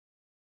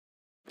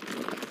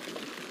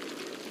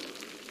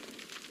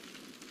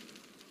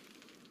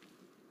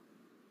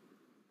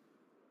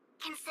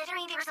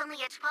Considering there was only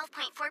a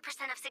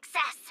 12.4% of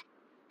success,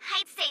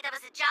 I'd say that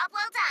was a job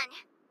well done.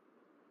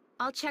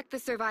 I'll check the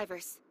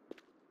survivors.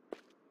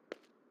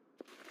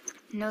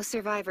 No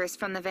survivors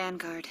from the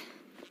Vanguard.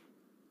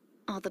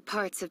 All the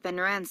parts have been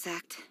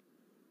ransacked.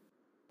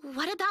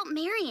 What about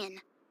Marion?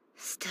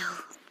 Still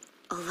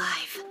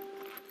alive.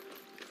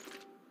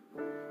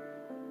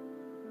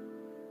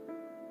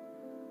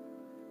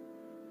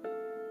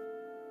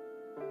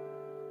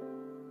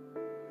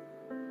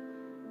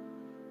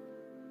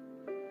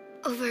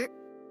 Over...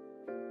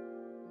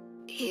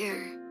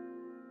 here.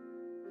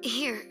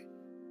 Here.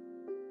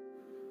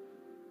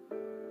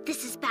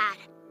 This is bad.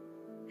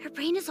 Her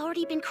brain has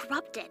already been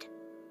corrupted.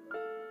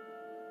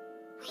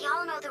 We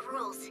all know the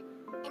rules.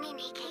 Any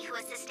NIKKE who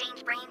has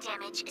sustained brain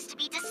damage is to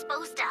be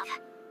disposed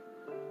of.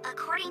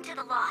 According to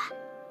the law,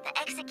 the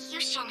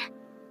execution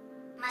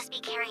must be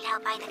carried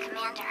out by the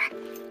commander.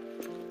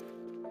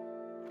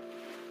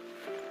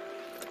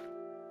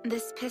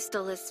 This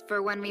pistol is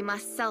for when we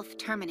must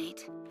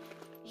self-terminate.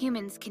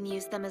 Humans can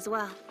use them as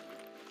well.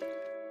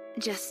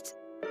 Just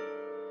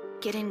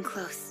get in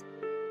close.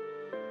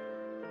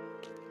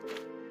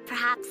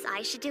 Perhaps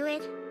I should do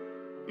it?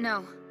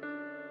 No.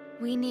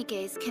 We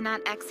NIKKEs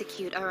cannot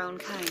execute our own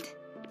kind.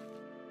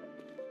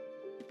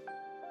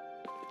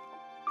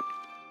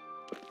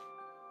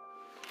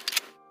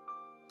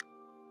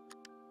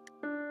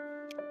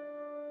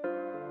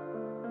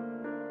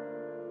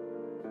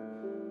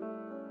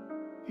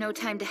 No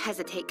time to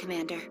hesitate,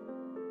 Commander.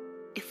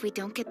 If we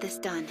don't get this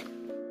done,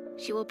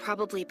 she will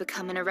probably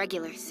become an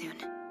irregular soon.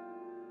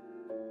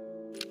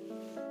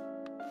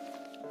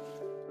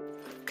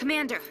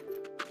 Commander!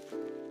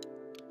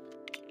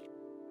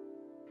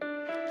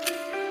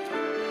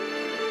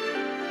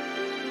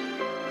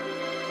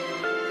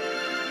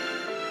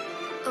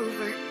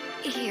 Over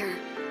here,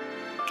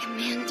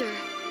 Commander.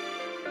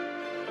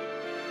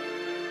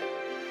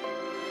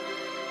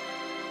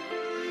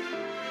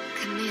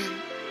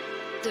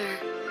 Commander.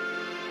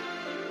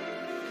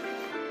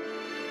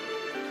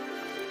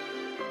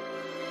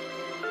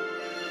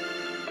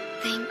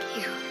 Thank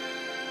you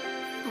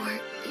for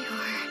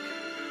your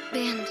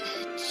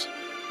bandage.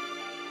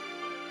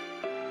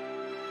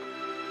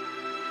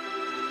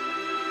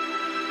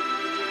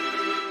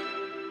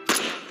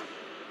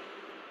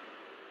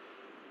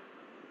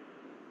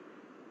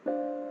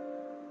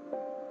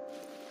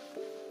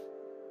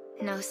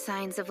 No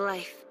signs of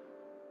life.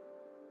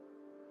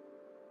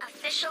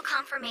 Official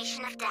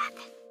confirmation of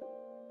death.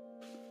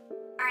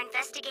 Our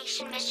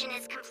investigation mission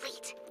is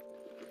complete.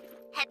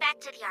 Head back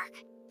to the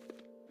Ark.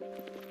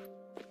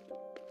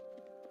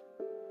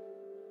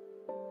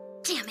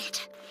 Damn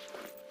it!